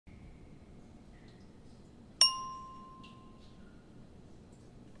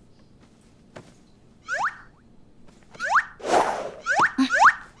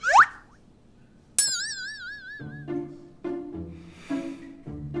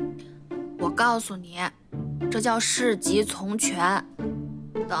告诉你，这叫事急从权。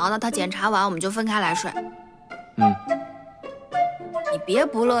等到他检查完，我们就分开来睡。你别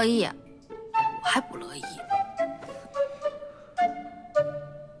不乐意，我还不乐意。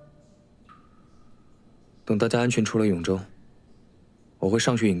等大家安全出了永州，我会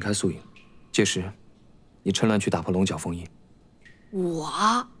上去引开素影，届时你趁乱去打破龙角封印。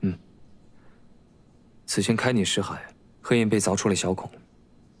我？此前开你识海，黑焰被凿出了小孔。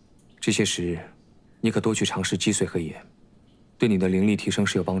这些时日，你可多去尝试击碎黑焰，对你的灵力提升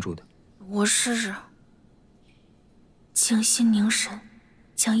是有帮助的。我试试。静心凝神，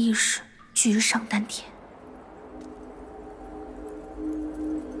将意识聚于上丹田。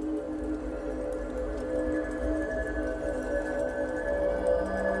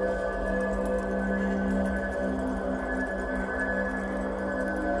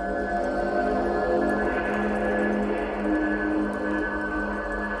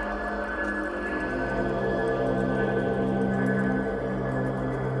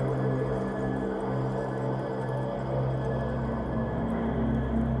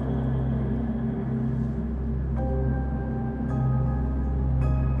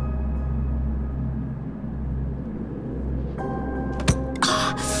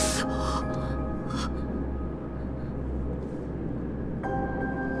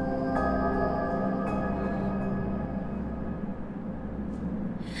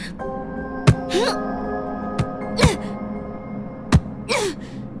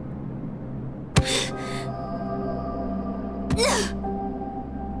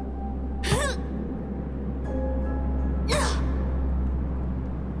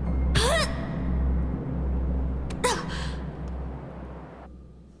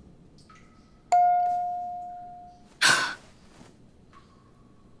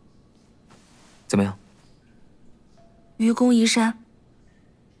怎么样？愚公移山，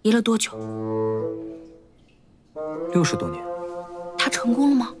移了多久？60多年。他成功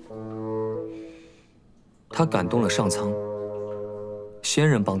了吗？他感动了上苍，仙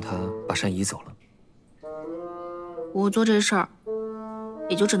人帮他把山移走了。我做这事儿，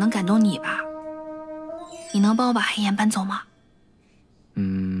也就只能感动你吧。你能帮我把黑岩搬走吗？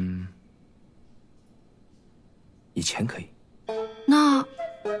以前可以。那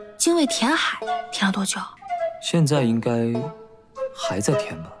精卫填海填了多久？现在应该还在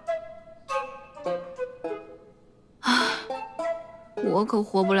填吧。唉，我可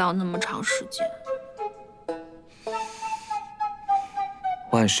活不了那么长时间。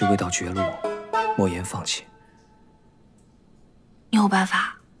万事未到绝路，莫言放弃。你有办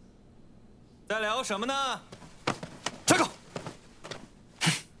法？在聊什么呢？插口！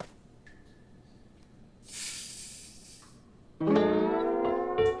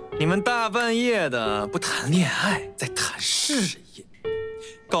你们大半夜的不谈恋爱，在谈事业。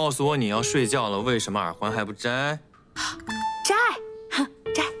告诉我你要睡觉了，为什么耳环还不摘？摘，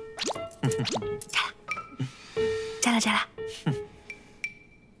摘，摘了，摘了，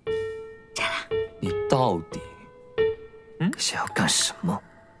摘了。你到底想要干什么？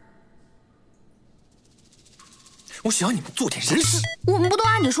我想要你们做点人事。我们不都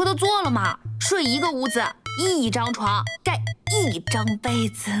按你说的做了吗？睡一个屋子，一张床，盖一张被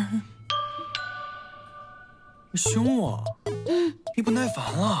子。你凶我？你不耐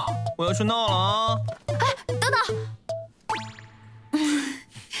烦了？我要去闹了啊！哎，等等，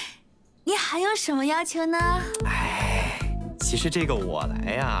你还有什么要求呢？哎，其实这个我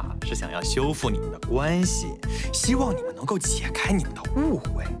来呀，是想要修复你们的关系，希望你们能够解开你们的误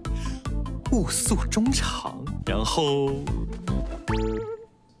会，互诉衷肠，然后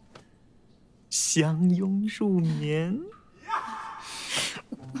相拥入眠。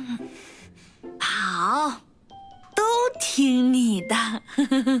好，都听你的。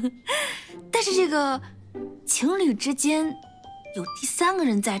但是这个情侣之间有第三个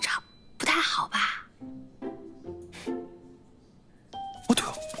人在场，不太好吧？哦对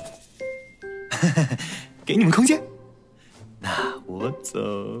哦，给你们空间，那我走。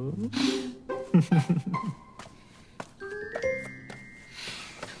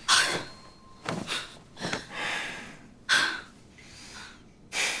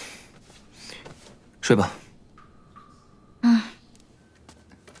睡吧。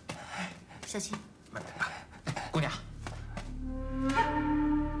小心，姑娘，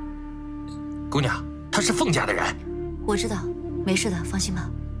姑娘，他是凤家的人。我知道，没事的，放心吧。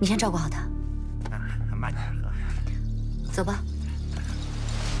你先照顾好他。慢点喝。走吧。